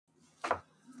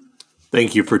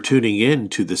Thank you for tuning in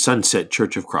to the Sunset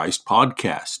Church of Christ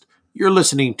podcast. You're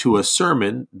listening to a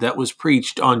sermon that was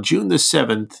preached on June the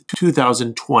 7th,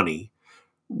 2020,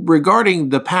 regarding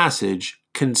the passage,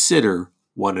 Consider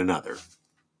One Another.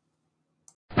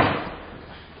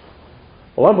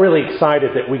 Well, I'm really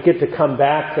excited that we get to come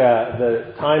back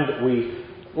the time that we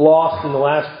lost in the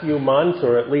last few months,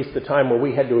 or at least the time where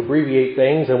we had to abbreviate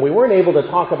things, and we weren't able to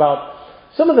talk about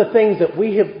some of the things that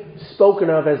we have spoken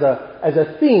of as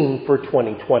a theme for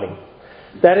 2020.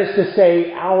 That is to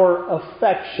say, our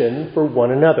affection for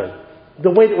one another. The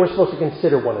way that we're supposed to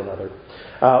consider one another.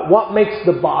 What makes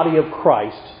the body of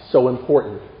Christ so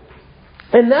important.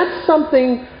 And that's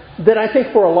something that I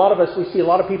think for a lot of us, we see a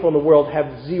lot of people in the world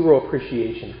have zero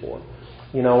appreciation for.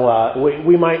 You know,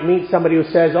 we might meet somebody who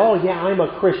says, "Oh yeah, I'm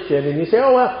a Christian," and you say,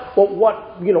 "Oh well,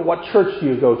 what church do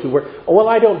you go to?" Well,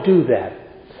 I don't do that.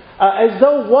 As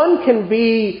though one can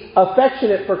be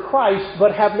affectionate for Christ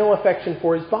but have no affection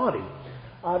for his body.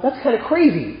 That's kind of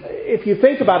crazy if you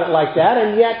think about it like that,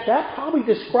 and yet that probably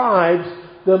describes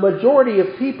the majority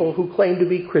of people who claim to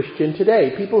be Christian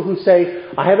today. People who say,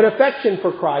 "I have an affection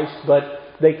for Christ," but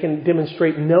they can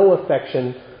demonstrate no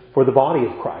affection for the body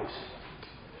of Christ.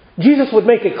 Jesus would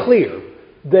make it clear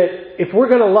that if we're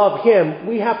going to love Him,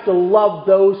 we have to love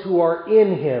those who are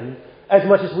in Him as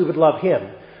much as we would love Him.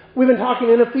 We've been talking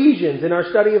in Ephesians. In our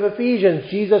study of Ephesians,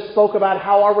 Jesus spoke about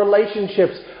how our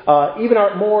relationships, even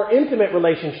our more intimate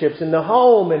relationships in the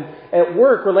home and at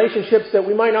work, relationships that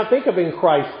we might not think of in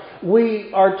Christ,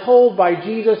 we are told by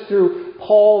Jesus through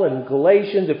Paul and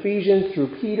Galatians, Ephesians, through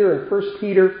Peter and 1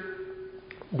 Peter,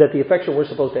 that the affection we're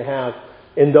supposed to have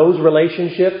in those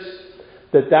relationships,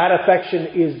 that affection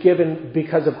is given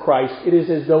because of Christ. It is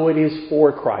as though it is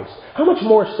for Christ. How much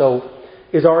more so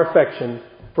is our affection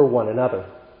for one another?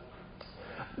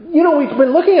 You know, we've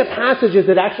been looking at passages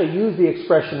that actually use the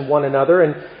expression one another,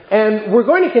 and we're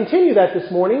going to continue that this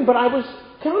morning, but I was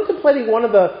contemplating one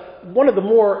of the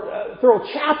more thorough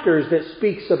chapters that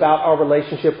speaks about our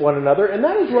relationship with one another, and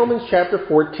that is Romans chapter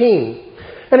 14.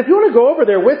 And if you want to go over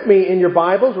there with me in your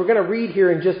Bibles, we're going to read here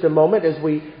in just a moment as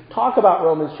we talk about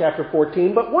Romans chapter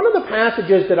 14. But one of the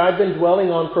passages that I've been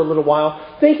dwelling on for a little while,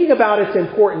 thinking about its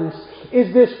importance,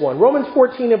 is this one. Romans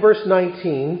 14 and verse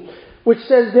 19, which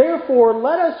says, "Therefore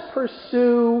let us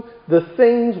pursue the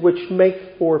things which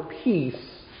make for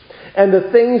peace, and the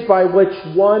things by which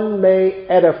one may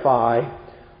edify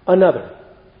another."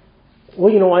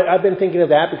 Well, you know, I've been thinking of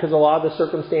that because of a lot of the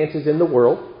circumstances in the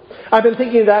world. I've been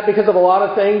thinking of that because of a lot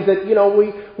of things that, you know,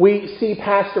 we see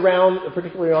passed around,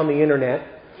 particularly on the internet.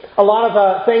 A lot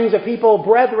of things that people,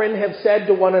 brethren, have said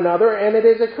to one another, and it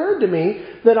has occurred to me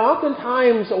that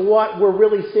oftentimes what we're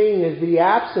really seeing is the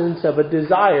absence of a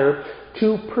desire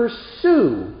to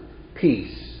pursue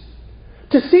peace.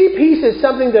 To see peace as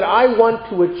something that I want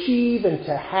to achieve and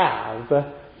to have.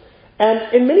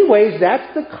 And in many ways,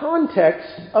 that's the context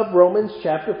of Romans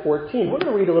chapter 14. We're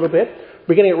going to read a little bit,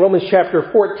 beginning at Romans chapter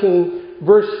 14,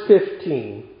 verse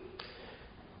 15.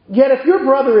 "Yet if your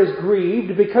brother is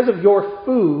grieved because of your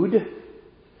food,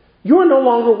 you are no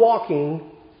longer walking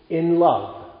in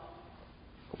love.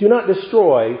 Do not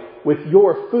destroy with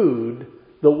your food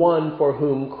the one for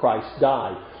whom Christ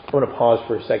died." I want to pause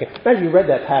for a second. Imagine you read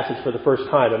that passage for the first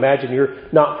time. Imagine you're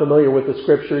not familiar with the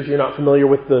Scriptures. You're not familiar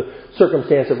with the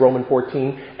circumstance of Romans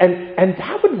 14. And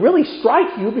that would really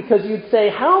strike you because you'd say,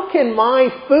 how can my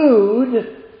food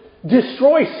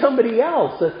destroy somebody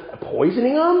else?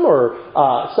 Poisoning them or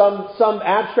some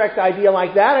abstract idea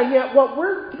like that. And yet what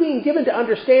we're being given to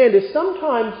understand is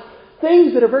sometimes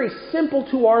things that are very simple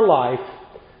to our life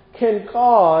can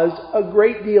cause a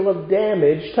great deal of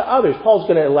damage to others. Paul's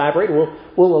going to elaborate.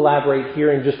 We'll elaborate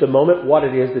here in just a moment what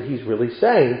it is that he's really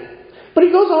saying. But he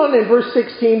goes on in verse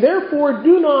 16, "Therefore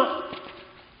do not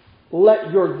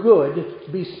let your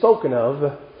good be spoken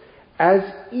of as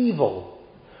evil.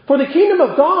 For the kingdom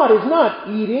of God is not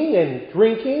eating and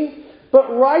drinking,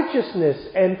 but righteousness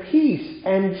and peace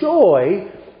and joy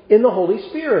in the Holy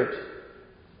Spirit.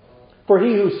 For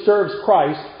he who serves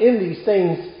Christ in these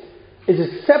things is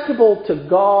acceptable to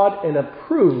God and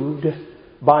approved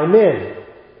by men.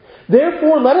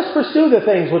 Therefore, let us pursue the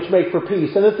things which make for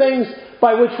peace and the things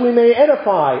by which we may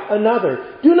edify another.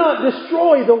 Do not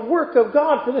destroy the work of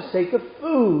God for the sake of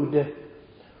food.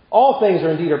 All things are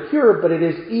indeed pure, but it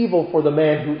is evil for the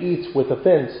man who eats with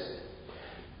offense.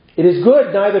 It is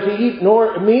good neither to eat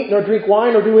nor meat nor drink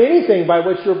wine or do anything by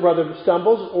which your brother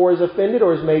stumbles or is offended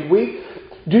or is made weak.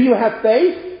 Do you have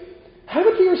faith? Have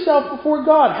it to yourself before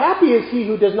God. Happy is he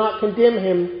who does not condemn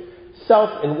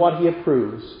himself in what he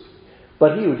approves.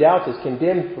 But he who doubts is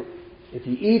condemned if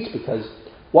he eats, because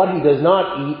what he does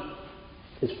not eat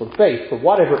is from faith, for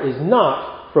whatever is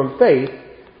not from faith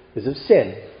is of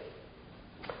sin.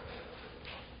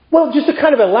 Well, just to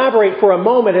kind of elaborate for a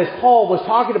moment as Paul was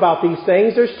talking about these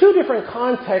things, there's two different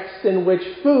contexts in which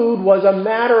food was a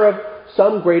matter of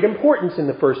some great importance in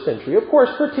the first century. Of course,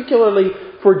 particularly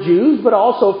for Jews, but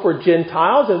also for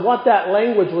Gentiles. And what that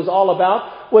language was all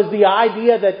about was the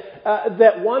idea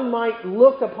that one might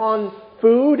look upon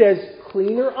food as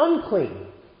clean or unclean.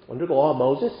 Under the law of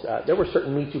Moses, there were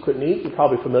certain meats you couldn't eat. You're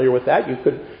probably familiar with that. You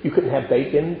couldn't have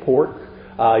bacon, pork.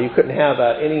 You couldn't have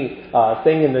any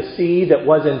thing in the sea that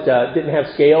didn't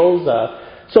have scales.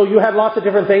 So you had lots of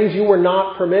different things you were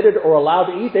not permitted or allowed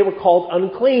to eat. They were called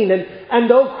unclean. And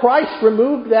though Christ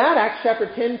removed that, Acts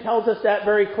chapter 10 tells us that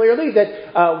very clearly,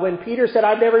 that when Peter said,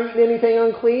 I've never eaten anything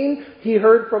unclean, he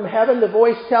heard from heaven the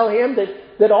voice tell him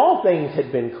that all things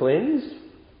had been cleansed.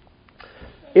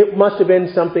 It must have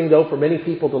been something, though, for many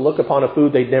people to look upon a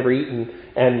food they'd never eaten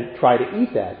and try to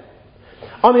eat that.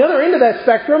 On the other end of that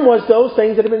spectrum was those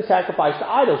things that had been sacrificed to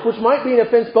idols, which might be an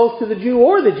offense both to the Jew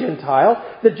or the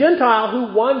Gentile. The Gentile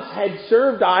who once had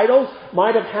served idols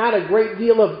might have had a great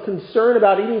deal of concern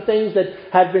about eating things that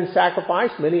had been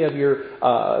sacrificed. Many of your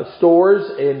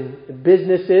stores and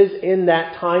businesses in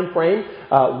that time frame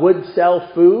would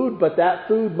sell food, but that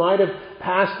food might have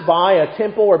passed by a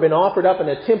temple or been offered up in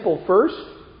a temple first.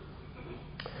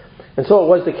 And so it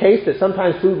was the case that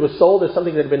sometimes food was sold as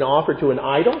something that had been offered to an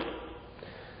idol.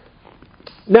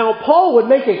 Now, Paul would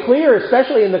make it clear,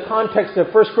 especially in the context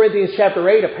of 1 Corinthians chapter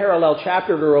 8, a parallel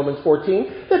chapter to Romans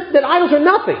 14, that idols are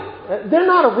nothing. They're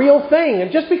not a real thing.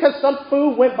 And just because some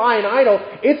food went by an idol,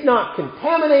 it's not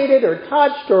contaminated or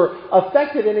touched or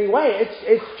affected in any way.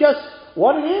 It's just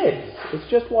what it is.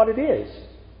 It's just what it is.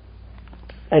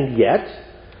 And yet,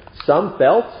 some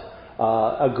felt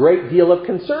a great deal of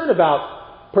concern about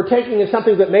partaking in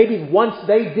something that maybe once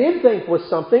they did think was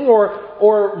something,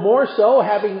 or more so,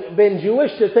 having been Jewish,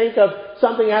 to think of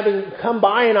something having come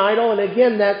by an idol, and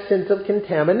again, that sense of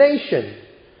contamination.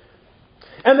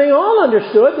 And they all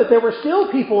understood that there were still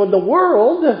people in the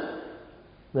world,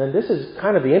 and this is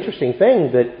kind of the interesting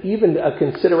thing, that even a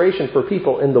consideration for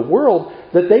people in the world,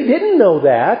 that they didn't know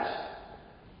that.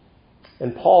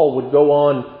 And Paul would go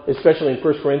on, especially in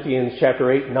 1 Corinthians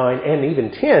chapter 8, 9, and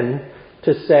even 10,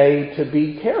 to say to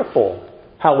be careful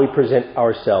how we present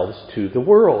ourselves to the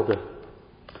world.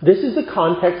 This is the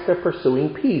context of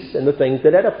pursuing peace and the things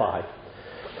that edify.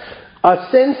 A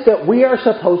sense that we are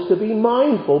supposed to be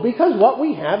mindful because what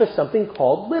we have is something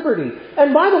called liberty.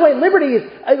 And by the way, liberty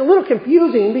is a little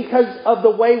confusing because of the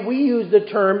way we use the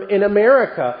term in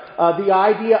America. The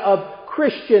idea of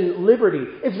Christian liberty.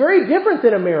 It's very different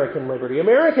than American liberty.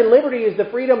 American liberty is the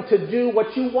freedom to do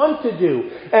what you want to do.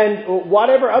 And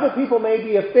whatever other people may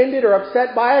be offended or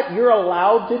upset by it, you're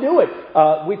allowed to do it.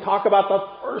 We talk about the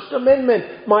First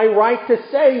Amendment, my right to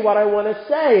say what I want to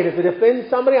say. And if it offends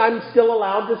somebody, I'm still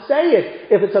allowed to say it.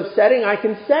 If it's upsetting, I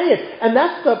can say it. And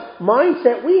that's the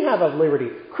mindset we have of liberty.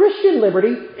 Christian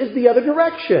liberty is the other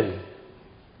direction.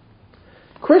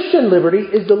 Christian liberty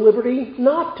is the liberty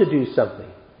not to do something.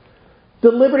 The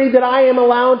liberty that I am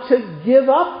allowed to give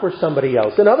up for somebody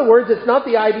else. In other words, it's not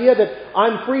the idea that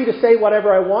I'm free to say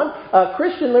whatever I want.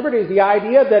 Christian liberty is the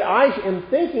idea that I am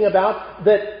thinking about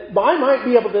that I might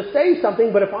be able to say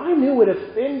something, but if I knew it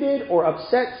offended or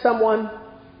upset someone,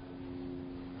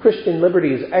 Christian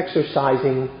liberty is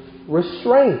exercising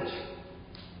restraint.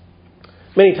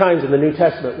 Many times in the New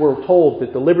Testament, we're told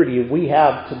that the liberty we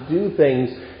have to do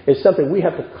things is something we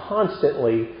have to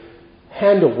constantly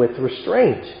handle with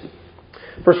restraint.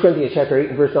 1 Corinthians chapter 8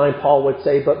 and verse 9, Paul would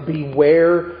say, but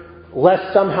beware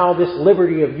lest somehow this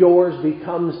liberty of yours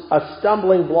becomes a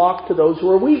stumbling block to those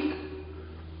who are weak.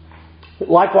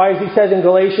 Likewise, he says in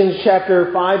Galatians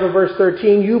chapter 5 and verse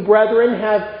 13, you brethren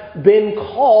have been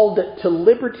called to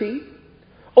liberty.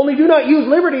 Only do not use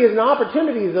liberty as an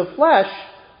opportunity of the flesh,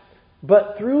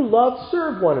 but through love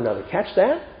serve one another. Catch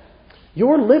that?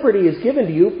 Your liberty is given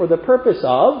to you for the purpose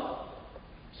of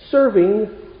serving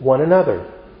one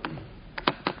another.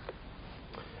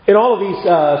 In all of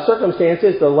these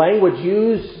circumstances, the language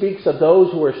used speaks of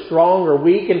those who are strong or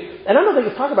weak. And I don't think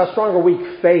it's talking about strong or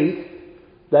weak faith.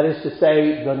 That is to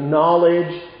say, the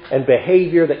knowledge and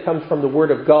behavior that comes from the Word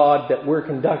of God that we're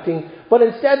conducting. But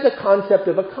instead, the concept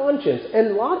of a conscience.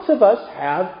 And lots of us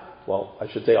have, well,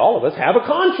 I should say all of us have a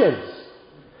conscience.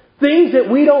 Things that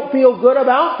we don't feel good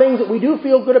about, things that we do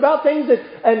feel good about, things that,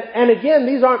 and again,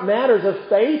 these aren't matters of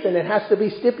faith, and it has to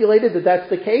be stipulated that that's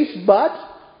the case, but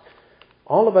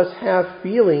all of us have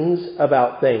feelings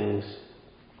about things.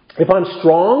 If I'm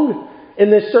strong In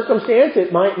this circumstance,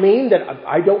 it might mean that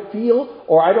I don't feel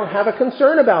or I don't have a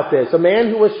concern about this. A man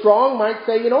who is strong might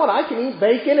say, you know what, I can eat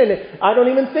bacon and I don't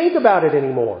even think about it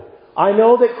anymore. I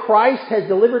know that Christ has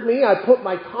delivered me. I put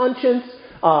my conscience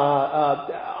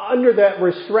under that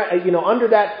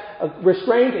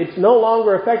restraint. It's no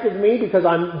longer effective to me because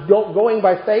I'm going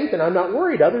by faith and I'm not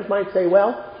worried. Others might say,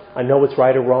 well, I know what's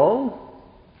right or wrong.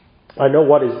 I know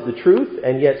what is the truth,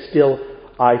 and yet still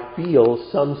I feel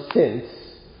some sense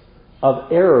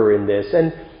of error in this.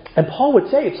 And Paul would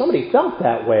say if somebody felt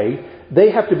that way,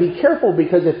 they have to be careful,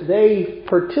 because if they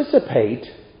participate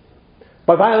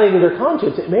by violating their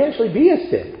conscience, it may actually be a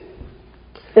sin.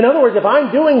 In other words, if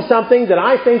I'm doing something that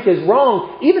I think is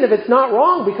wrong, even if it's not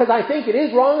wrong because I think it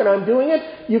is wrong and I'm doing it,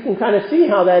 you can kind of see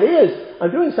how that is.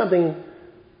 I'm doing something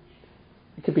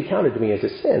that could be counted to me as a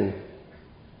sin.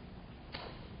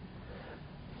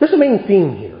 There's a main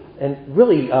theme here. And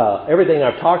really, everything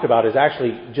I've talked about is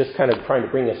actually just kind of trying to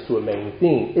bring us to a main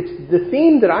theme. It's the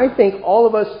theme that I think all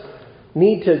of us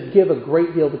need to give a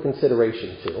great deal of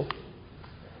consideration to.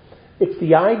 It's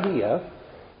the idea,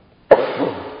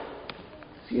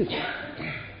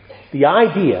 the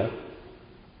idea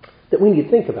that we need to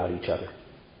think about each other.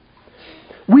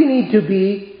 We need to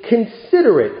be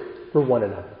considerate for one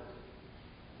another.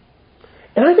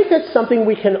 And I think that's something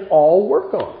we can all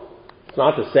work on. It's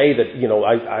not to say that,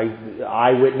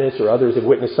 I witness or others have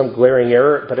witnessed some glaring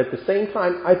error, but at the same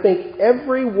time, I think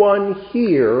everyone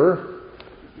here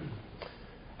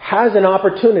has an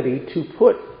opportunity to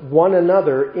put one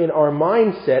another in our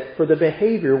mindset for the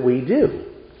behavior we do.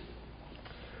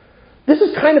 This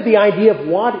is kind of the idea of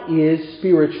what is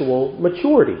spiritual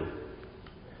maturity.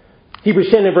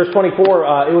 Hebrews 10 and verse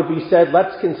 24, it would be said,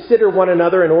 let's consider one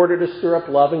another in order to stir up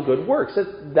love and good works.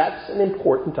 That's an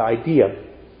important idea.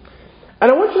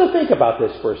 And I want you to think about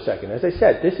this for a second. As I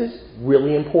said, this is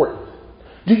really important.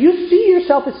 Do you see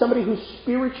yourself as somebody who's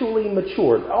spiritually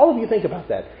mature? All of you think about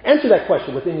that. Answer that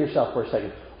question within yourself for a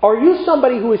second. Are you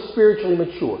somebody who is spiritually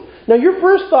mature? Now, your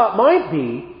first thought might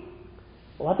be,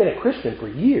 well, I've been a Christian for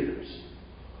years.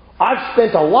 I've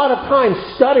spent a lot of time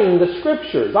studying the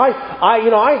Scriptures.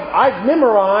 I've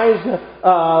memorized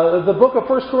the book of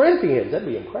 1 Corinthians. That'd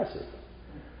be impressive.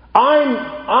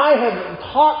 I have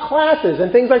taught classes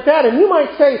and things like that. And you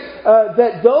might say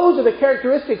that those are the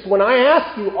characteristics when I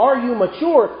ask you, are you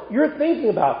mature, you're thinking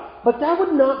about. But that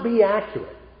would not be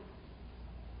accurate.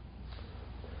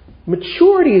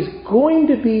 Maturity is going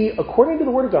to be, according to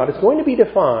the Word of God, it's going to be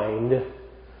defined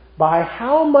by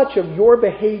how much of your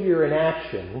behavior and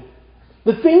action,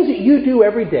 the things that you do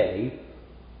every day,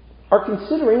 are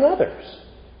considering others.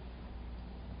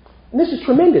 And this is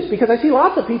tremendous, because I see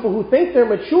lots of people who think they're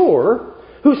mature,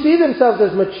 who see themselves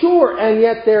as mature, and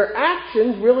yet their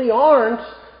actions really aren't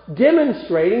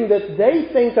demonstrating that they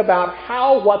think about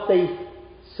how what they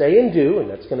say and do, and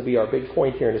that's going to be our big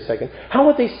point here in a second, how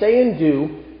what they say and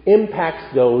do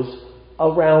impacts those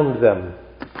around them.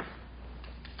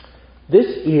 This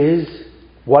is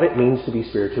what it means to be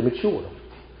spiritually mature.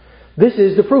 This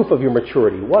is the proof of your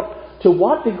maturity. To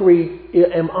what degree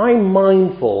am I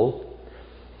mindful?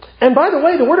 And by the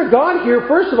way, the Word of God here,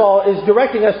 first of all, is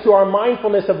directing us to our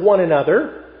mindfulness of one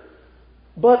another.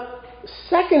 But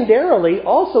secondarily,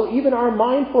 also even our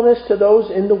mindfulness to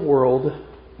those in the world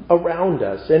around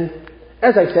us. And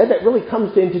as I said, that really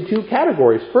comes into two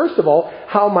categories. First of all,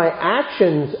 how my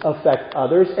actions affect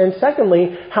others. And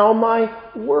secondly, how my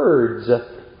words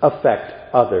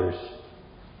affect others.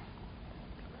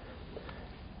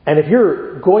 And if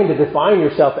you're going to define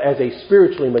yourself as a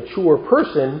spiritually mature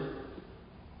person,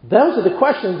 those are the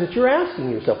questions that you're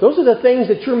asking yourself. Those are the things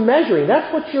that you're measuring.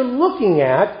 That's what you're looking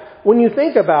at when you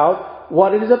think about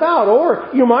what it is about. Or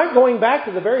you might, going back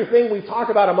to the very thing we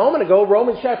talked about a moment ago,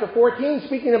 Romans chapter 14,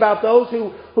 speaking about those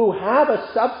who have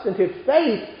a substantive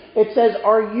faith, it says,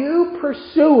 are you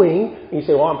pursuing, and you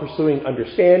say, well, I'm pursuing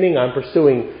understanding, I'm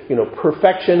pursuing,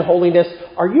 perfection, holiness.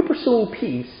 Are you pursuing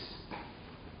peace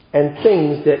and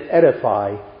things that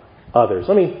edify others?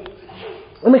 Let me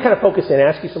kind of focus and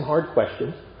ask you some hard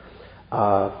questions.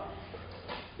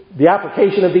 The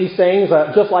application of these things,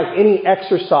 just like any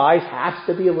exercise, has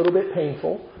to be a little bit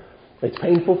painful. It's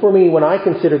painful for me when I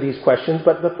consider these questions.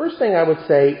 But the first thing I would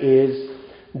say is,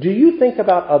 do you think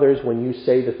about others when you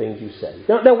say the things you say?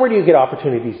 Now where do you get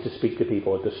opportunities to speak to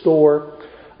people? At the store,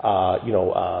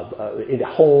 at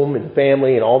home, in the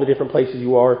family, and all the different places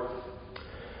you are.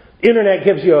 Internet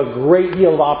gives you a great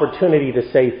deal of opportunity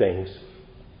to say things.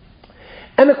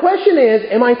 And the question is,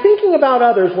 am I thinking about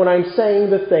others when I'm saying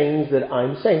the things that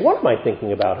I'm saying? What am I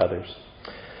thinking about others?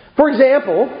 For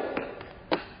example,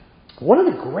 one of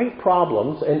the great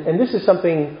problems, and this is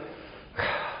something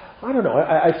I don't know,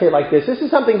 I say it like this. This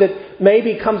is something that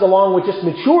maybe comes along with just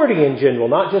maturity in general,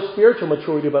 not just spiritual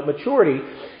maturity, but maturity,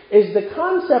 is the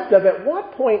concept of at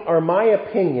what point are my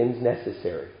opinions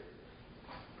necessary?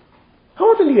 How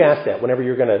often do you ask that whenever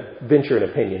you're going to venture an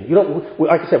opinion? You don't,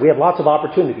 like I said, we have lots of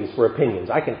opportunities for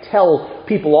opinions. I can tell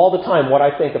people all the time what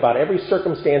I think about every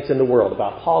circumstance in the world,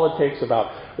 about politics,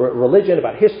 about religion,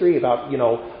 about history, about,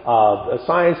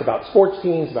 science, about sports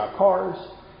teams, about cars.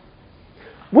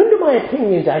 When do my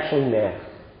opinions actually matter?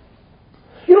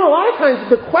 A lot of times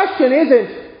the question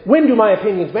isn't, when do my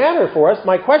opinions matter for us?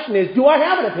 My question is, do I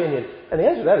have an opinion? And the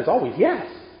answer to that is always yes.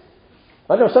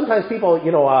 I know sometimes people,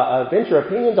 venture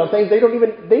opinions on things they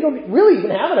don't really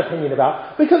even have an opinion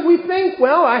about, because we think,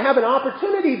 well, I have an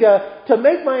opportunity to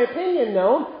make my opinion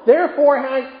known, therefore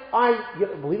I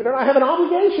believe it or not, I have an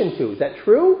obligation to. Is that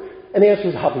true? And the answer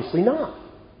is obviously not.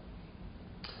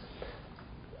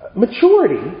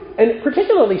 Maturity, and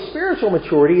particularly spiritual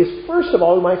maturity, is first of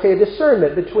all, we might say, a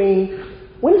discernment between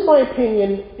when is my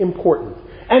opinion important?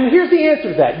 And here's the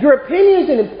answer to that. Your opinion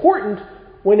is important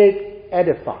when it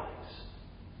edifies.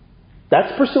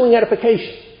 That's pursuing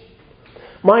edification.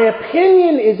 My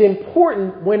opinion is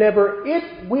important whenever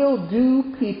it will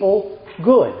do people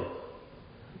good.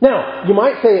 Now, you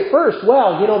might say at first,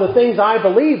 well, the things I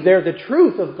believe, they're the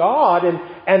truth of God,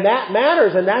 and that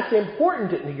matters, and that's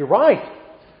important. And you're right.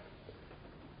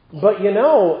 But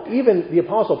even the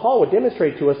Apostle Paul would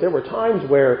demonstrate to us there were times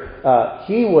where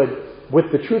he would,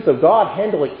 with the truth of God,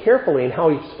 handle it carefully in how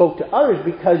he spoke to others,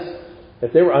 because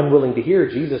if they were unwilling to hear,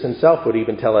 Jesus himself would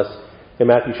even tell us in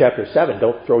Matthew chapter 7,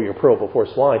 don't throw your pearl before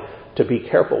swine, to be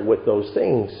careful with those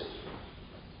things.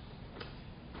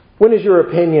 When is your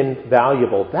opinion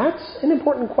valuable? That's an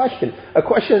important question. A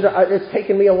question that it's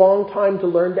taken me a long time to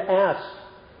learn to ask.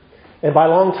 And by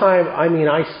long time, I mean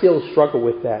I still struggle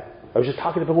with that. I was just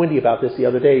talking to Wendy about this the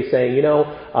other day, saying,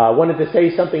 I wanted to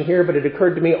say something here, but it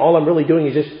occurred to me all I'm really doing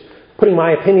is just putting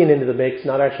my opinion into the mix,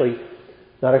 not actually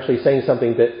saying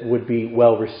something that would be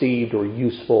well received or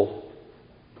useful.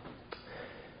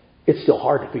 It's still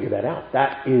hard to figure that out.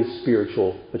 That is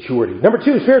spiritual maturity. Number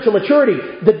 2, spiritual maturity.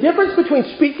 The difference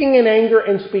between speaking in anger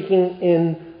and speaking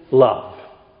in love.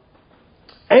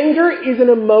 Anger is an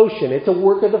emotion. It's a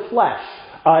work of the flesh.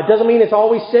 It doesn't mean it's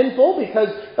always sinful, because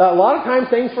a lot of times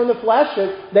things from the flesh,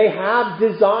 they have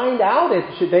designed out.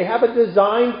 They have a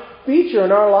designed feature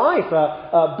in our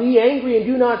life. Be angry and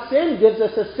do not sin gives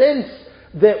us a sense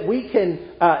that we can,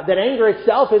 that anger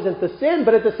itself isn't the sin,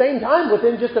 but at the same time,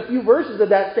 within just a few verses of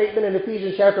that statement in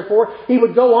Ephesians chapter 4, he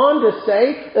would go on to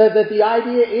say that the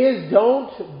idea is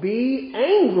don't be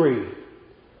angry.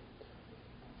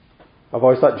 I've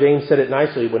always thought James said it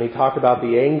nicely when he talked about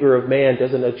the anger of man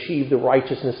doesn't achieve the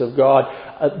righteousness of God.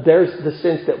 There's the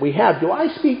sense that we have. Do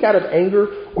I speak out of anger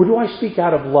or do I speak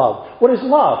out of love? What is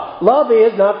love? Love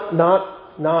is not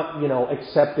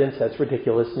acceptance, that's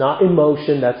ridiculous. Not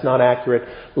emotion, that's not accurate.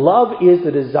 Love is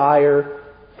the desire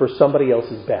for somebody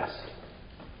else's best.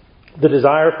 The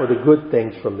desire for the good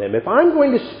things from them. If I'm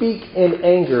going to speak in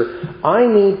anger, I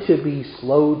need to be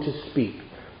slow to speak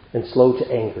and slow to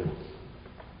anger.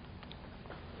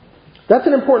 That's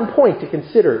an important point to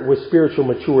consider with spiritual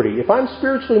maturity. If I'm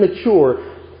spiritually mature,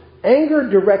 anger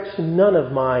directs none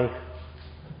of my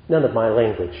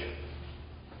language.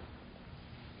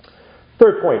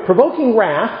 Third point, provoking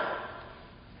wrath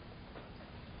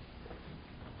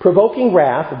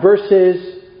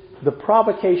versus the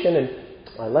provocation, and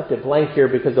I left it blank here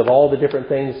because of all the different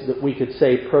things that we could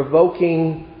say,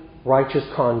 provoking righteous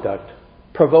conduct,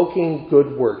 provoking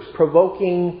good works,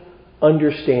 provoking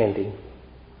understanding.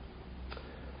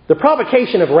 The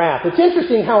provocation of wrath. It's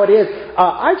interesting how it is.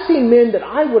 I've seen men that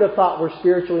I would have thought were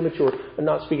spiritually mature. I'm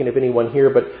not speaking of anyone here,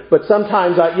 but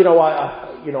sometimes I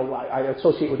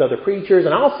associate with other preachers,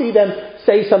 and I'll see them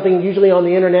say something, usually on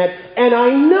the internet, and I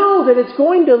know that it's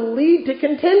going to lead to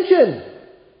contention.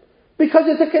 Because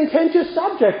it's a contentious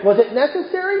subject. Was it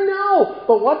necessary? No.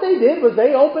 But what they did was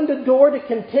they opened a door to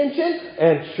contention,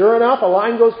 and sure enough, a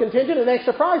line goes contention, and they're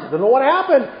surprised. I don't know what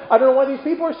happened. I don't know why these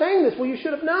people are saying this. Well, you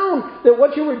should have known that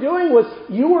what you were doing was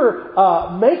you were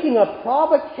making a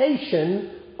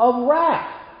provocation of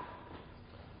wrath.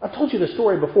 I've told you the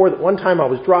story before that one time I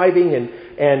was driving and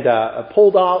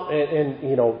pulled out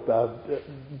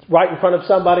right in front of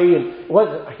somebody, and it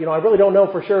wasn't, I really don't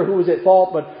know for sure who was at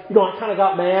fault, but I kind of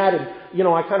got mad, and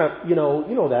I kind of you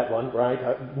know that one,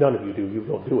 right? None of you do. You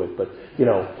don't do it, but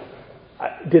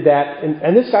I did that,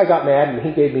 and this guy got mad, and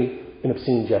he gave me an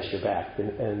obscene gesture back,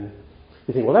 and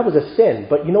you think, well, that was a sin,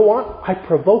 but you know what? I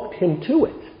provoked him to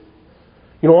it.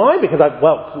 You know why? Because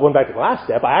going back to the last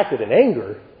step, I acted in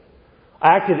anger.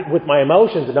 I acted with my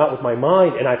emotions and not with my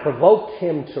mind, and I provoked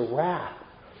him to wrath.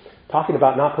 Talking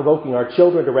about not provoking our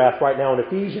children to wrath right now in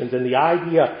Ephesians, and the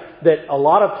idea that a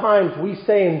lot of times we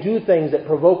say and do things that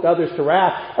provoke others to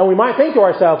wrath, and we might think to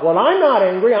ourselves, well, I'm not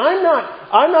angry, I'm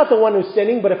not the one who's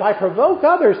sinning, but if I provoke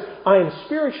others, I am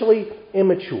spiritually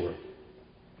immature.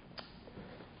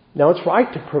 Now, it's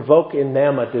right to provoke in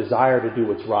them a desire to do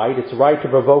what's right. It's right to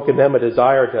provoke in them a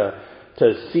desire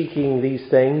to seeking these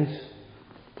things.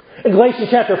 In Galatians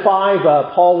chapter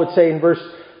 5, Paul would say in verse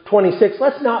 26,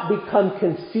 let's not become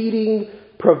conceited,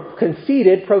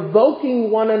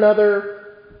 provoking one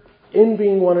another,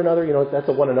 envying one another. You know, that's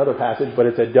a one another passage, but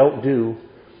it's a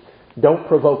don't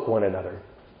provoke one another.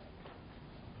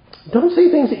 Don't say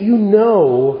things that you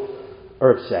know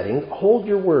are upsetting. Hold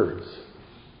your words.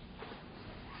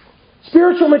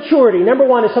 Spiritual maturity, number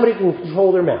one, is somebody who can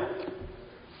control their mouth.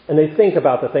 And they think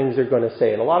about the things they're going to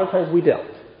say. And a lot of times we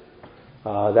don't.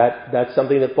 That's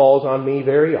something that falls on me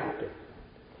very often.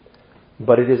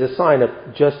 But it is a sign of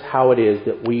just how it is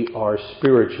that we are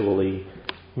spiritually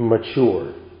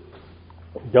mature.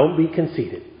 Don't be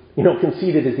conceited. You know,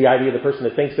 conceited is the idea of the person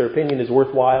that thinks their opinion is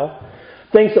worthwhile,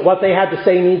 thinks that what they have to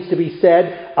say needs to be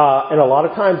said, and a lot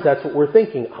of times that's what we're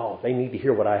thinking. Oh, they need to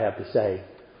hear what I have to say.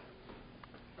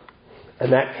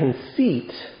 And that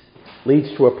conceit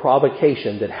leads to a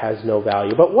provocation that has no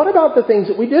value. But what about the things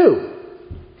that we do?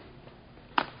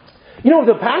 You know,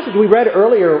 the passage we read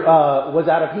earlier was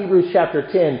out of Hebrews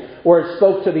chapter 10, where it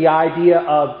spoke to the idea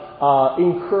of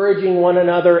encouraging one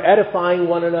another, edifying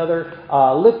one another,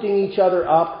 lifting each other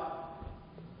up.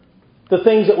 The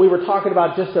things that we were talking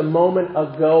about just a moment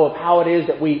ago of how it is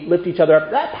that we lift each other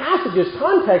up. That passage's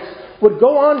context would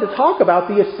go on to talk about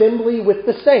the assembly with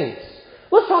the saints.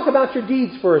 Let's talk about your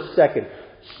deeds for a second.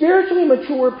 Spiritually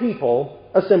mature people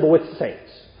assemble with the saints.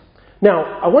 Now,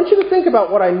 I want you to think about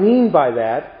what I mean by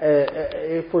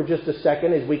that for just a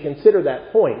second as we consider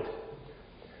that point.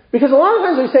 Because a lot of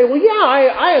times we say, well, yeah,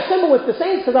 I assemble with the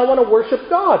saints because I want to worship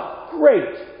God.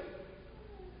 Great.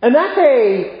 And that's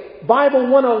a Bible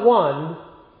 101,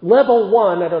 level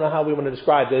 1, I don't know how we want to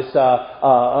describe this,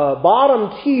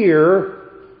 bottom tier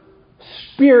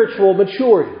spiritual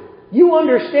maturity. You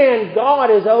understand God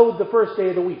is owed the first day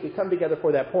of the week. We come together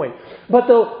for that point. But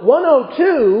the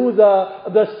 102,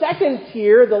 the second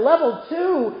tier, the level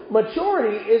 2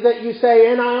 maturity is that you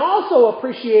say, and I also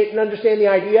appreciate and understand the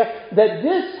idea that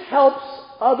this helps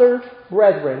other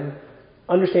brethren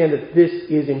understand that this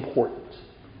is important.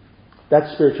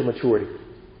 That's spiritual maturity.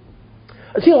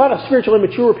 I see a lot of spiritually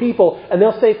immature people, and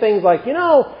they'll say things like, you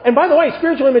know, and by the way,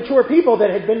 spiritually immature people that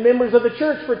had been members of the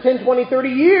church for 10, 20, 30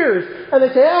 years, and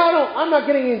they say, I'm not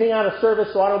getting anything out of service,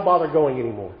 so I don't bother going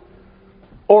anymore.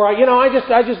 Or, you know, I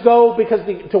just go because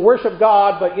to worship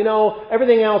God, but, you know,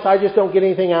 everything else I just don't get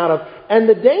anything out of. And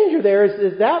the danger there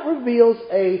is that reveals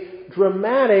a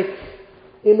dramatic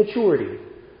immaturity.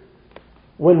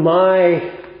 When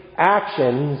my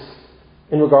actions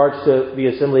in regards to the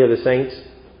assembly of the saints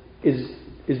is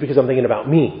because I'm thinking about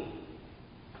me.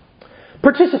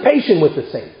 Participation with the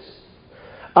saints.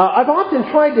 I've often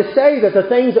tried to say that the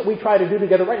things that we try to do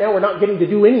together, right now we're not getting to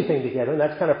do anything together, and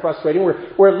that's kind of frustrating.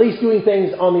 We're at least doing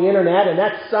things on the internet, and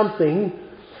that's something.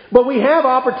 But we have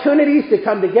opportunities to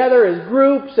come together as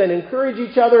groups and encourage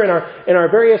each other in our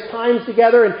various times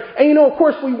together. And you know, of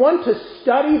course, we want to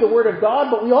study the Word of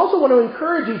God, but we also want to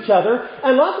encourage each other.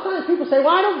 And lots of times people say,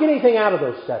 well, I don't get anything out of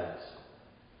those studies.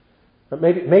 But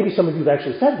maybe some of you have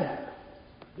actually said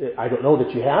that. I don't know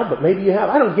that you have, but maybe you have.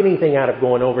 I don't get anything out of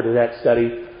going over to that study.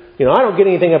 You know, I don't get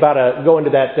anything about going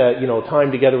to that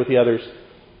time together with the others.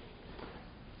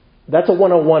 That's a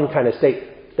 101 kind of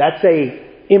statement. That's a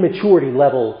immaturity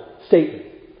level statement.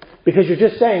 Because you're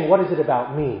just saying, what is it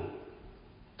about me?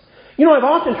 You know, I've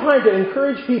often tried to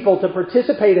encourage people to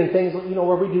participate in things, you know,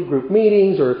 where we do group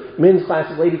meetings or men's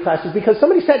classes, lady classes, because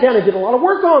somebody sat down and did a lot of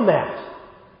work on that.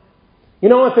 You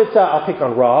know, if it's, I'll pick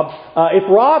on Rob. If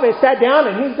Rob has sat down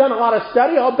and he's done a lot of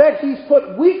study, I'll bet he's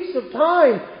put weeks of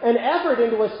time and effort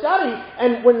into a study.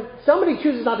 And when somebody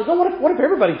chooses not to go, what if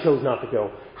everybody chose not to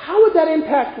go? How would that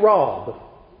impact Rob?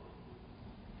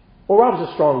 Well, Rob's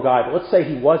a strong guy, but let's say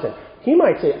he wasn't. He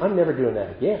might say, I'm never doing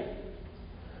that again.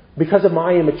 Because of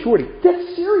my immaturity.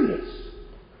 That's serious.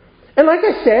 And like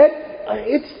I said,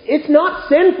 it's not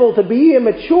sinful to be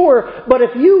immature, but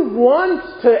if you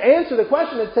want to answer the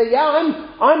question and say, yeah,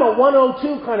 I'm a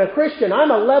 102 kind of Christian,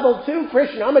 I'm a level 2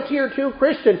 Christian, I'm a tier 2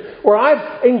 Christian, or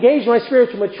I've engaged my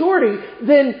spiritual maturity,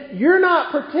 then you're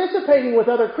not participating with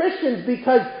other Christians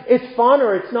because it's fun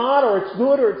or it's not, or it's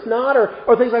good or it's not,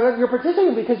 or things like that. You're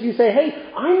participating because you say,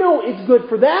 hey, I know it's good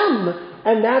for them,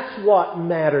 and that's what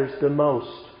matters the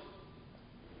most.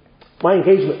 my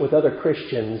engagement with other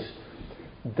Christians,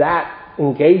 that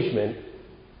engagement,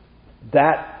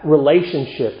 that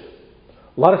relationship,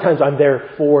 a lot of times I'm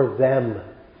there for them.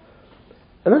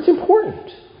 And that's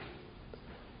important.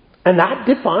 And that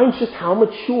defines just how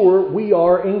mature we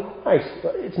are in Christ.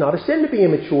 It's not a sin to be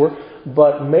immature,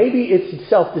 but maybe it's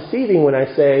self-deceiving when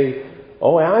I say,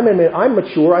 oh, I'm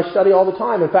mature, I study all the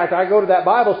time. In fact, I go to that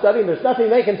Bible study and there's nothing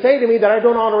they can say to me that I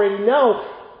don't already know.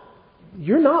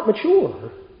 You're not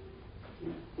mature.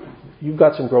 You've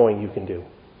got some growing you can do.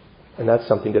 And that's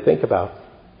something to think about.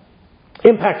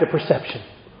 Impact of perception.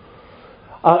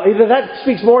 That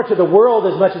speaks more to the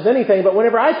world as much as anything, but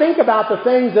whenever I think about the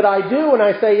things that I do and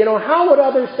I say, how would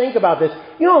others think about this?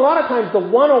 A lot of times the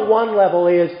 101 level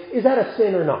is that a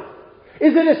sin or not?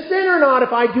 Is it a sin or not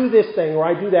if I do this thing or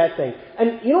I do that thing?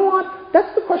 And you know what?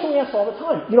 That's the question we ask all the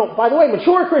time. By the way,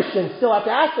 mature Christians still have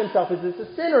to ask themselves, is this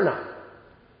a sin or not?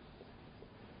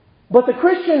 But the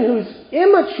Christian who's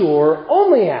immature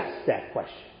only asks that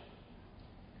question.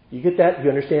 You get that? You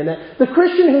understand that? The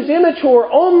Christian who's immature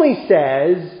only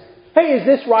says, hey, is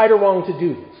this right or wrong to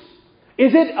do this?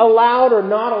 Is it allowed or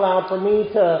not allowed for me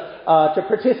to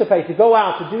participate, to go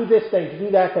out, to do this thing, to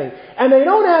do that thing? And they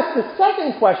don't ask the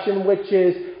second question, which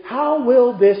is, how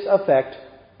will this affect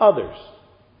others?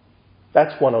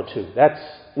 That's 102. That's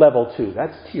level 2.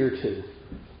 That's tier 2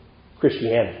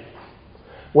 Christianity.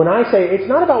 When I say, it's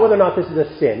not about whether or not this is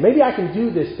a sin. Maybe I can do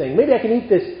this thing. Maybe I can eat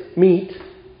this meat.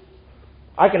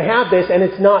 I can have this and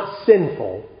it's not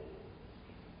sinful.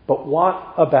 But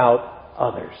what about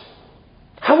others?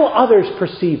 How will others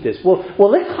perceive this?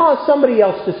 Will it cause somebody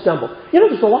else to stumble?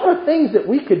 There's a lot of things that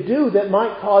we could do that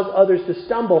might cause others to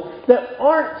stumble that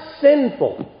aren't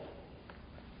sinful.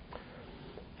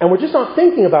 And we're just not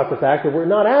thinking about the fact that we're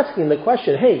not asking the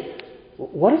question, hey,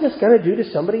 what is this going to do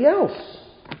to somebody else?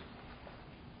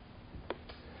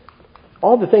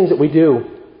 All the things that we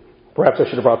do, perhaps I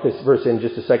should have brought this verse in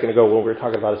just a second ago when we were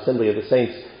talking about Assembly of the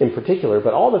Saints in particular,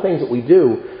 but all the things that we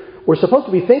do, we're supposed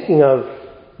to be thinking of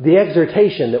the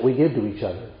exhortation that we give to each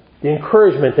other, the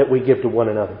encouragement that we give to one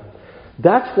another.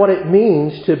 That's what it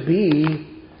means to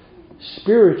be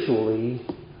spiritually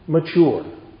mature,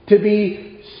 to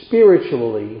be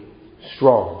spiritually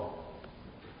strong.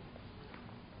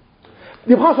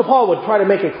 The Apostle Paul would try to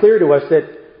make it clear to us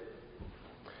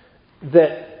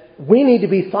that we need to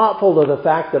be thoughtful of the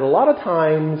fact that a lot of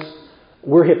times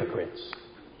we're hypocrites.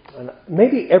 And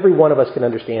maybe every one of us can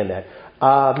understand that.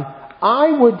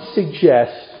 I would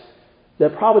suggest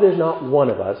that probably there's not one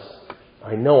of us,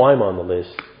 I know I'm on the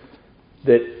list,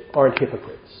 that aren't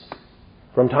hypocrites.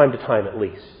 From time to time at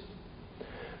least.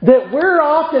 That we're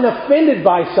often offended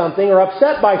by something or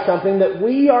upset by something that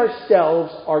we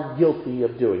ourselves are guilty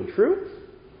of doing. True?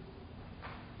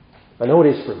 I know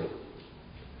it is for me.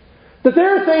 That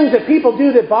there are things that people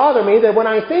do that bother me that when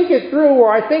I think it through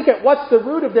or I think at what's the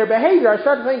root of their behavior, I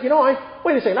start to think,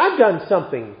 wait a second, I've done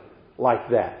something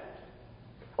like that.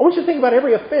 I want you to think about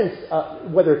every offense,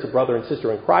 whether it's a brother and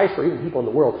sister in Christ or even people in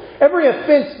the world, every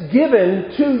offense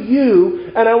given to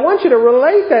you, and I want you to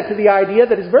relate that to the idea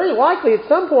that it's very likely at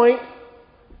some point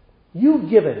you've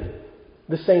given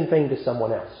the same thing to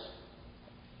someone else.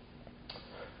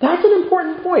 That's an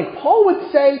important point. Paul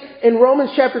would say in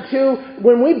Romans chapter 2,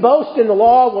 when we boast in the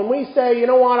law, when we say,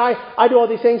 I do all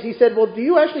these things, he said, well, do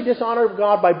you actually dishonor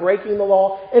God by breaking the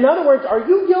law? In other words, are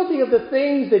you guilty of the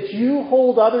things that you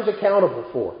hold others accountable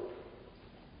for?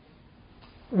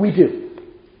 We do.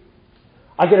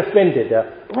 I get offended.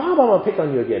 Rob, I'm going to pick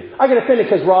on you again. I get offended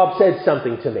because Rob said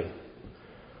something to me.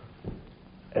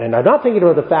 And I'm not thinking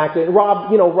of the fact that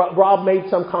Rob made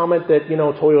some comment that,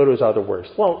 Toyotas are the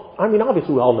worst. Well,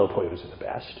 obviously we all know Toyotas are the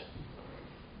best.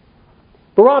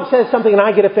 But Rob says something and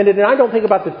I get offended, and I don't think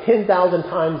about the 10,000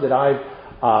 times that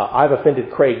I've offended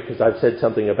Craig because I've said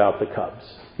something about the Cubs.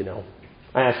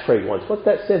 I asked Craig once, what's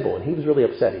that symbol? And he was really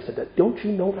upset. He said, don't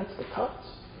you know that's the Cubs?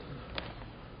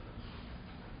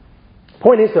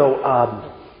 Point is, though,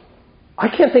 I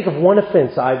can't think of one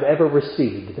offense I've ever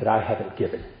received that I haven't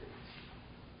given.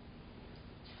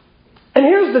 And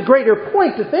here's the greater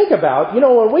point to think about.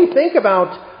 When we think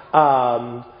about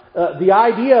the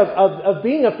idea of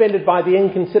being offended by the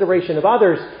inconsideration of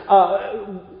others,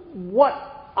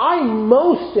 what I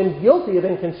most am guilty of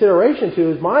inconsideration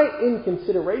to is my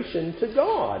inconsideration to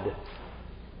God.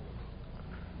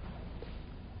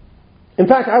 In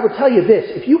fact, I would tell you this.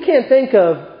 If you can't think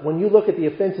of, when you look at the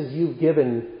offenses you've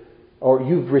given or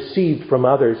you've received from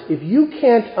others, if you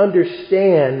can't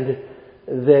understand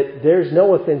that there's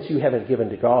no offense you haven't given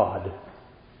to God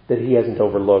that He hasn't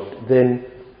overlooked, then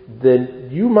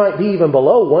you might be even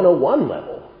below 101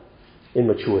 level in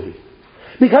maturity.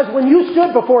 Because when you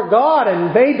stood before God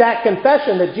and made that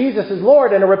confession that Jesus is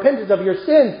Lord and a repentance of your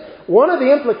sins, one of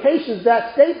the implications of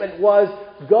that statement was,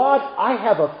 God, I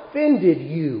have offended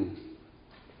you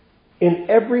in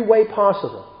every way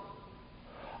possible.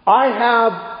 I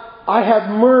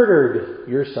have murdered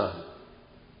your Son.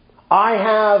 I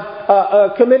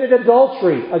have committed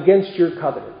adultery against your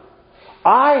covenant.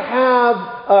 I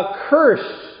have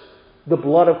cursed the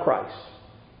blood of Christ.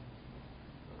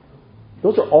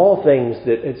 Those are all things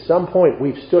that at some point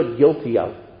we've stood guilty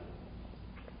of.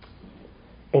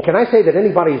 And can I say that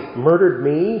anybody's murdered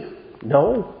me?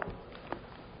 No.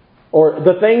 Or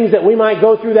the things that we might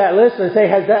go through that list and say,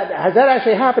 has that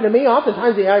actually happened to me?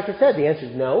 Oftentimes, like I said, the answer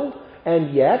is no.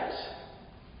 And yet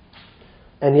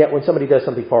when somebody does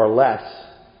something far less,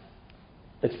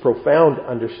 it's profound to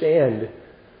understand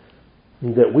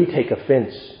that we take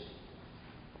offense.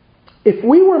 If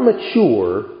we were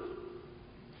mature,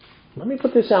 let me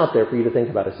put this out there for you to think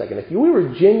about a second. If we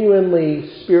were genuinely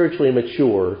spiritually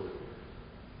mature,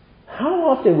 how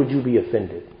often would you be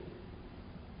offended?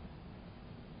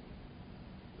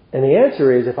 And the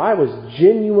answer is, if I was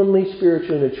genuinely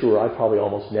spiritually mature, I'd probably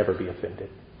almost never be offended.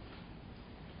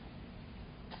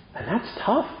 And that's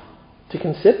tough to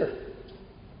consider.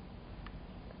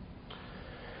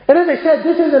 And as I said,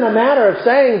 this isn't a matter of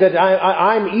saying that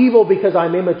I'm evil because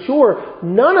I'm immature.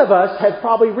 None of us have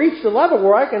probably reached the level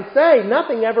where I can say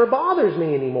nothing ever bothers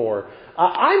me anymore.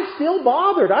 I'm still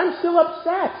bothered. I'm still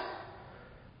upset.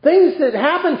 Things that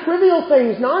happen, trivial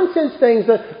things, nonsense things,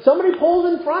 that somebody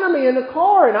pulls in front of me in the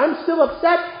car and I'm still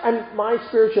upset, and my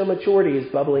spiritual maturity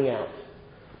is bubbling out.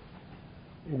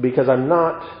 Because I'm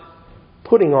not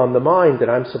putting on the mind that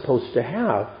I'm supposed to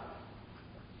have.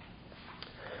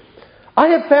 I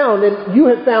have found, and you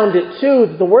have found it too,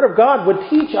 that the Word of God would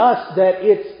teach us that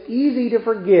it's easy to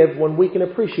forgive when we can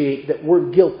appreciate that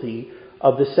we're guilty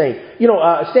of the same.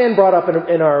 Stan brought up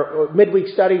in our midweek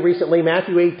study recently,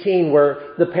 Matthew 18,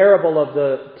 where the parable of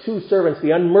the two servants,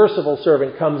 the unmerciful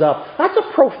servant, comes up. That's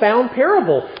a profound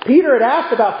parable. Peter had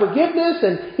asked about forgiveness,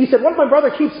 and he said, what if my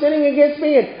brother keeps sinning against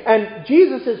me? And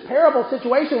Jesus' parable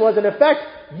situation was, in effect,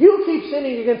 you keep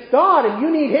sinning against God, and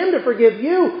you need Him to forgive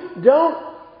you.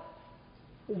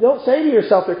 Don't say to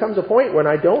yourself, there comes a point when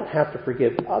I don't have to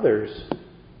forgive others.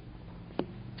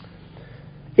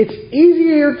 It's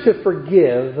easier to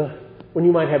forgive when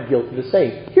you might have guilt of the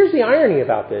same. Here's the irony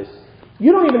about this.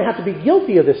 You don't even have to be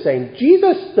guilty of the same.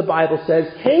 Jesus, the Bible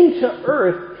says, came to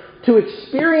earth to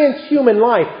experience human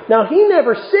life. Now, He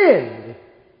never sinned.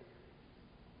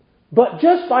 But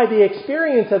just by the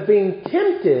experience of being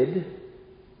tempted,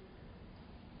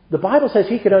 the Bible says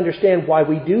He could understand why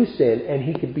we do sin, and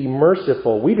He could be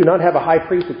merciful. We do not have a high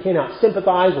priest who cannot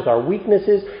sympathize with our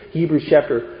weaknesses. Hebrews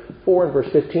chapter 4 and verse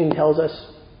 15 tells us,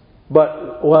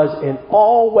 but was in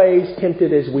all ways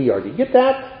tempted as we are. Do you get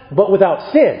that? But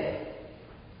without sin.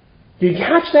 Do you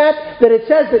catch that? That it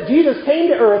says that Jesus came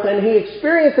to earth and He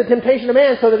experienced the temptation of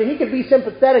man so that He could be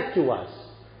sympathetic to us.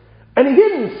 And He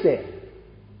didn't sin.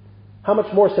 How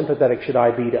much more sympathetic should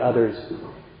I be to others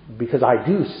because I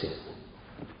do sin?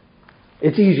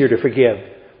 It's easier to forgive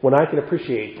when I can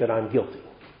appreciate that I'm guilty.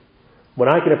 When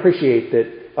I can appreciate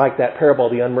that, like that parable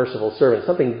of the unmerciful servant,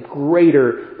 something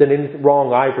greater than any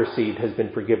wrong I've received has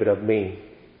been forgiven of me.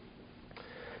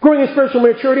 Growing in spiritual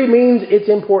maturity means it's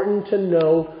important to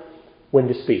know when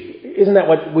to speak. Isn't that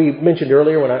what we mentioned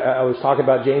earlier when I was talking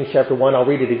about James chapter 1? I'll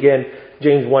read it again.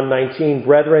 James 1:19.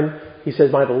 Brethren, he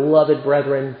says, my beloved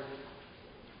brethren,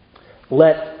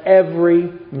 let every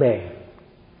man,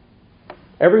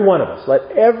 every one of us,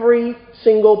 let every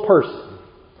single person,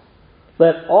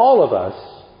 let all of us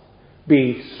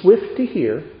be swift to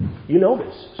hear, you know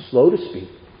this, slow to speak,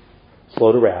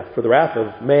 slow to wrath. For the wrath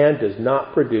of man does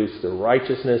not produce the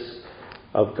righteousness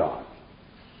of God.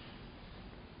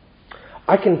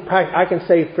 I can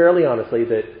say fairly honestly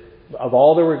that of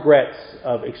all the regrets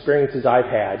of experiences I've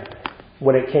had,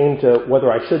 when it came to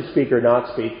whether I should speak or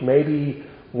not speak, maybe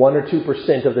 1 or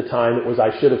 2% of the time it was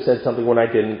I should have said something when I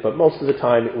didn't, but most of the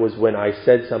time it was when I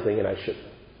said something and I shouldn't.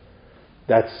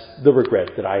 That's the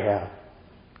regret that I have.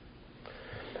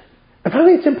 And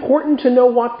finally, it's important to know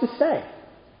what to say.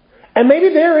 And maybe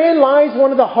therein lies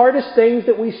one of the hardest things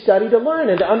that we study to learn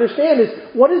and to understand is,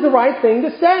 what is the right thing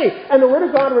to say? And the Word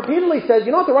of God repeatedly says,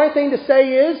 you know what the right thing to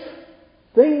say is?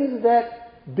 Things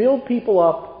that build people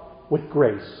up with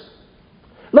grace.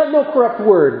 Let no corrupt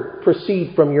word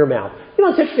proceed from your mouth. You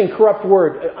know, it's interesting, corrupt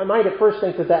word. I might at first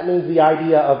think that means the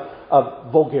idea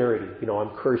of vulgarity. You know,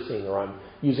 I'm cursing or I'm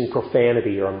using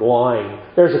profanity or I'm lying.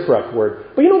 There's a corrupt word.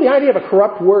 But you know, the idea of a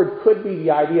corrupt word could be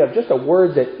the idea of just a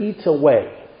word that eats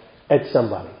away at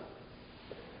somebody.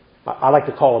 I like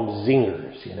to call them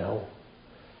zingers,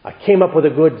 I came up with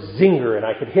a good zinger, and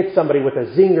I could hit somebody with a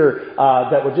zinger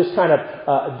that would just kind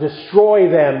of destroy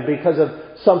them because of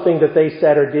something that they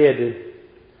said or did.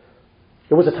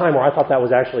 There was a time where I thought that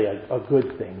was actually a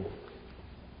good thing.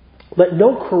 Let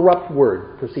no corrupt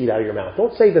word proceed out of your mouth.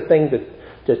 Don't say the thing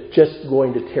that's just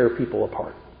going to tear people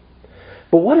apart.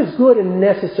 But what is good and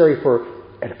necessary for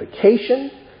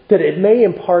edification, that it may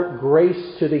impart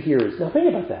grace to the hearers. Now think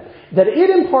about that. That it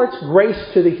imparts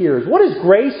grace to the hearers. What is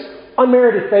grace?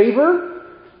 Unmerited favor.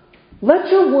 Let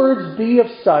your words be of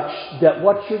such that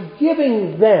what you're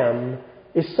giving them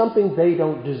is something they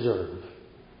don't deserve.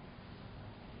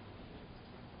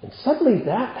 And suddenly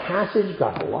that passage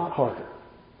got a lot harder.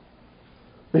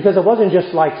 Because it wasn't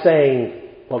just like saying,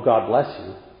 well, God bless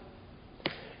you.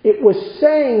 It was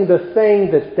saying the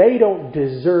thing that they don't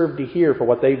deserve to hear for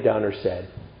what they've done or said.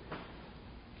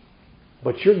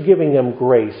 But you're giving them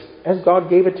grace as God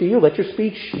gave it to you. Let your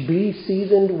speech be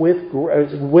seasoned with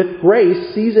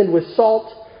grace, seasoned with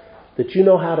salt, that you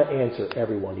know how to answer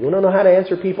everyone. You want to know how to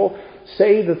answer people?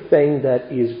 Say the thing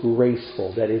that is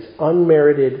graceful, that is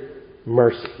unmerited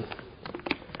mercy.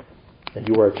 And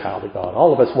you are a child of God.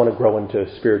 All of us want to grow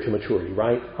into spiritual maturity,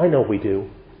 right? I know we do.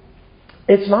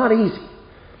 It's not easy.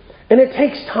 And it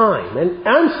takes time. And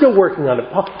I'm still working on it.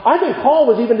 I think Paul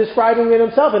was even describing it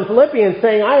himself in Philippians,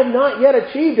 saying, I have not yet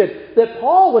achieved it. That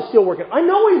Paul was still working. I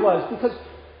know he was,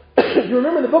 because you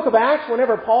remember in the book of Acts,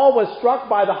 whenever Paul was struck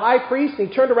by the high priest, and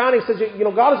he turned around and he says,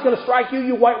 God is going to strike you,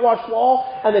 you whitewashed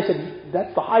wall. And they said,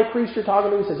 that's the high priest you're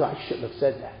talking to? He says, I shouldn't have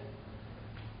said that.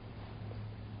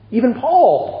 Even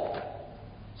Paul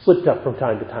slipped up from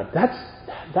time to time.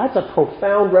 That's a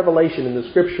profound revelation in the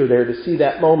Scripture there, to see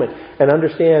that moment and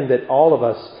understand that all of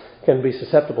us can be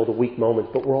susceptible to weak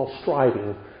moments, but we're all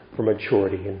striving for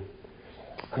maturity. And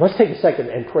let's take a second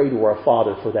and pray to our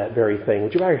Father for that very thing.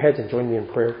 Would you bow your heads and join me in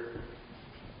prayer?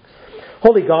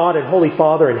 Holy God and Holy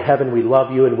Father in heaven, we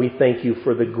love you and we thank you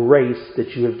for the grace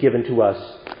that you have given to us,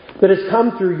 that has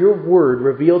come through your word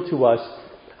revealed to us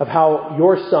of how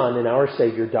your Son and our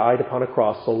Savior died upon a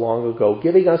cross so long ago,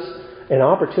 giving us an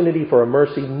opportunity for a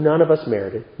mercy none of us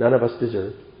merited, none of us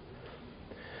deserved.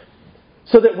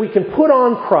 So that we can put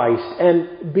on Christ,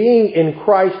 and being in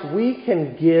Christ, we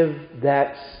can give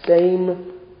that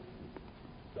same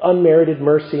unmerited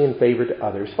mercy and favor to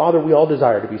others. Father, we all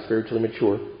desire to be spiritually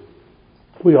mature.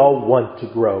 We all want to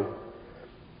grow.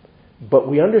 But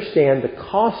we understand the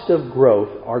cost of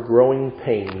growth are growing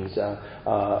pains,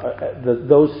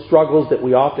 those struggles that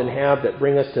we often have that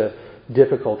bring us to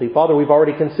difficulty. Father, we've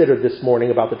already considered this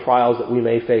morning about the trials that we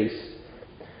may face.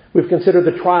 We've considered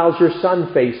the trials your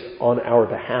Son faced on our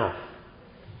behalf.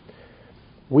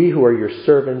 We who are your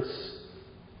servants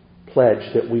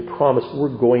pledge that we promise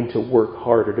we're going to work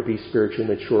harder to be spiritually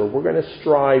mature. We're going to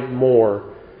strive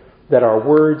more that our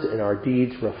words and our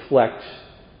deeds reflect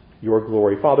your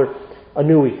glory. Father, a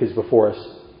new week is before us.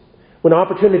 When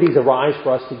opportunities arise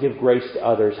for us to give grace to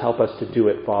others, help us to do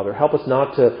it, Father. Help us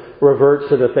not to revert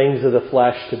to the things of the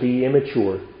flesh, to be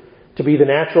immature, to be the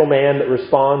natural man that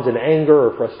responds in anger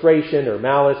or frustration or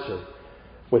malice or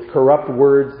with corrupt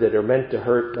words that are meant to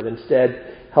hurt, but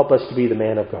instead help us to be the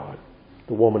man of God,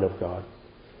 the woman of God,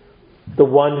 the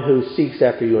one who seeks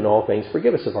after you in all things.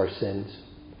 Forgive us of our sins.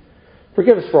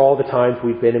 Forgive us for all the times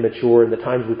we've been immature and the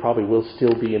times we probably will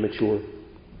still be immature.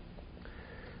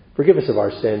 Forgive us of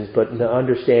our sins, but in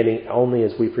understanding only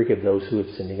as we forgive those who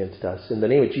have sinned against us. In the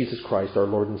name of Jesus Christ, our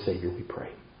Lord and Savior, we pray.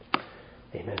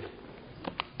 Amen.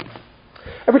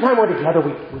 Every time we're together,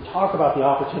 we talk about the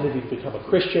opportunity to become a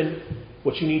Christian,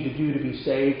 what you need to do to be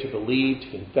saved, to believe,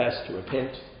 to confess, to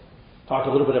repent. Talk a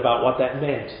little bit about what that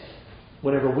meant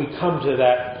whenever we come to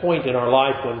that point in our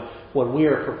life when we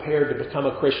are prepared to become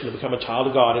a Christian, to become a child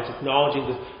of God. It's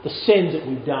acknowledging the sins that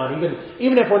we've done.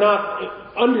 Even if we're not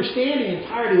understanding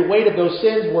entirely the weight of those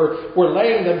sins, we're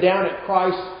laying them down at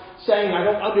Christ, saying, I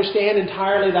don't understand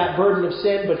entirely that burden of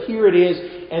sin, but here it is.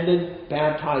 And then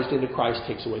baptized into Christ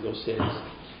takes away those sins.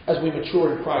 As we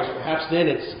mature in Christ, perhaps then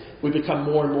we become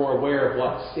more and more aware of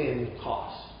what sin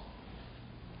costs.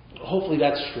 Hopefully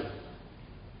that's true.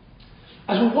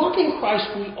 As we walk in Christ,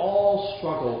 we all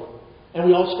struggle and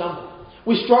we all stumble.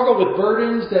 We struggle with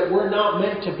burdens that we're not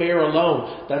meant to bear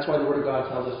alone. That's why the Word of God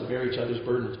tells us to bear each other's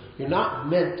burdens. You're not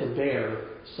meant to bear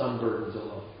some burdens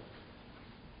alone.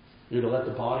 You're to let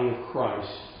the body of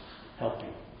Christ help you.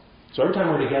 So every time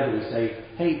we're together, we say,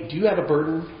 hey, do you have a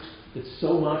burden that's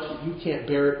so much that you can't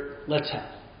bear it? Let's help.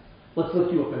 Let's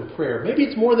lift you up in prayer. Maybe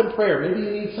it's more than prayer. Maybe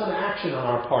you need some action on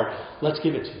our part. Let's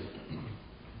give it to you.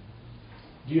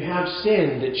 Do you have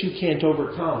sin that you can't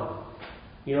overcome?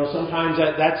 Sometimes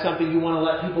that's something you want to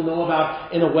let people know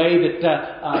about in a way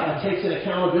that takes an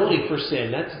accountability for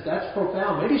sin. That's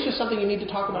profound. Maybe it's just something you need to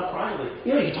talk about privately.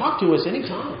 You can talk to us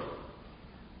anytime.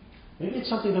 Maybe it's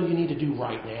something that you need to do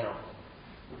right now.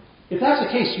 If that's the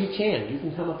case, you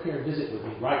can come up here and visit with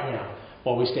me right now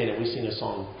while we stand and we sing a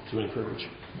song to encourage.